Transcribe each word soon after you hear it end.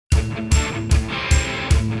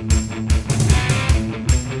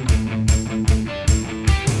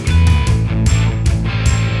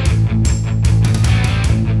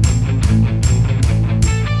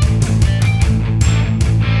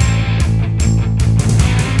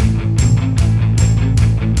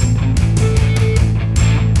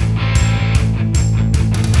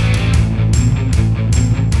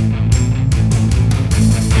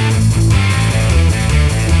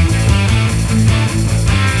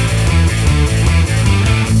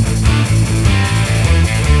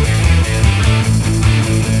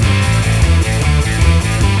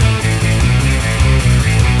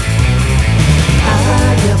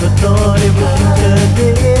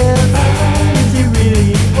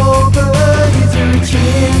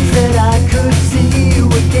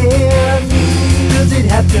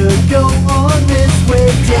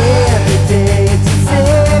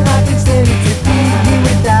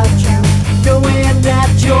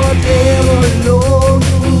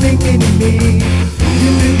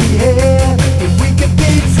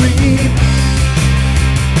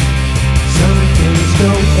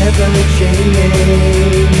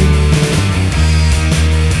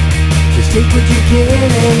Take what you can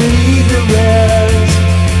and leave the rest.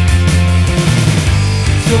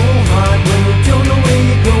 It's so hard when you don't know where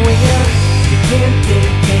you're going. Yeah, you can't think,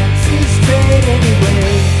 can't see straight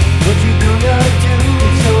anyway. What you gonna do?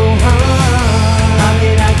 It's so hard. How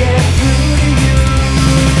did I get through to you?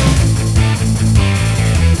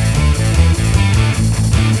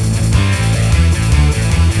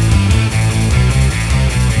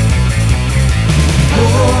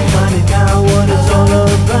 Oh, finding out what it's all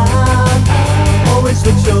about. Always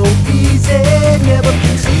looks so easy, never